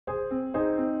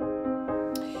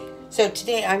So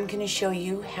today I'm going to show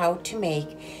you how to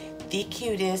make the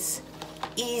cutest,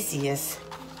 easiest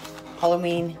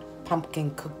Halloween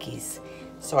pumpkin cookies.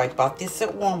 So I bought this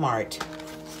at Walmart,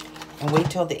 and wait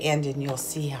till the end and you'll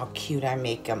see how cute I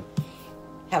make them.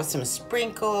 Have some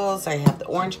sprinkles, I have the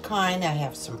orange kind, I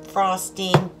have some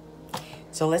frosting.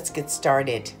 So let's get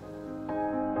started.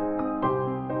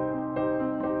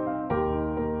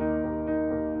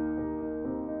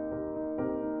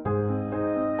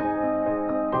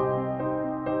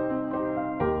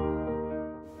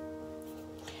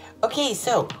 Okay,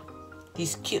 so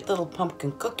these cute little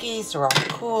pumpkin cookies are all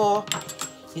cool.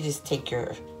 You just take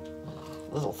your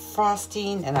little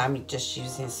frosting, and I'm just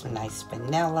using some nice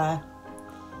vanilla.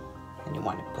 And you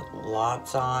want to put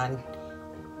lots on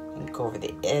and go over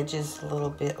the edges a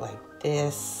little bit like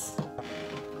this.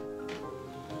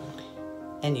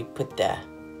 And you put the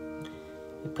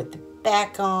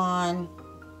back on,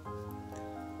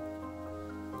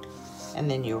 and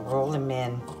then you roll them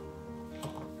in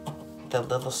the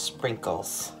little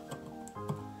sprinkles.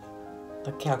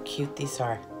 Look how cute these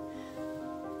are.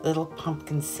 Little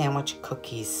pumpkin sandwich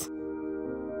cookies.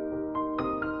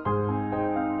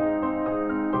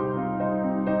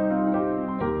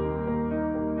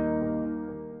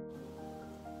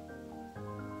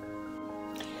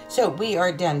 So we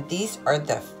are done. These are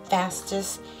the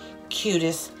fastest,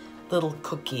 cutest little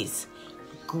cookies.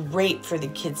 Great for the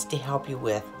kids to help you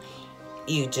with.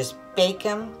 You just bake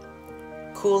them,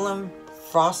 cool them,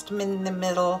 frost them in the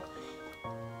middle,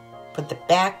 put the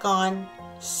back on,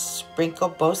 sprinkle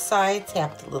both sides,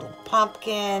 have the little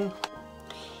pumpkin.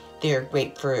 They're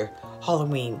great for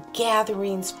Halloween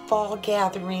gatherings, fall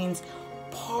gatherings,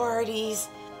 parties,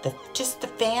 just the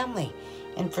family,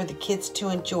 and for the kids to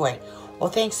enjoy. Well,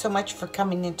 thanks so much for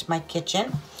coming into my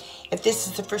kitchen. If this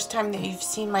is the first time that you've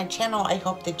seen my channel, I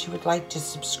hope that you would like to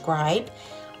subscribe.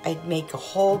 I make a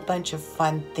whole bunch of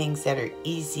fun things that are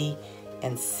easy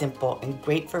and simple and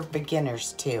great for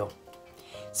beginners too.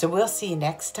 So we'll see you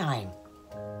next time.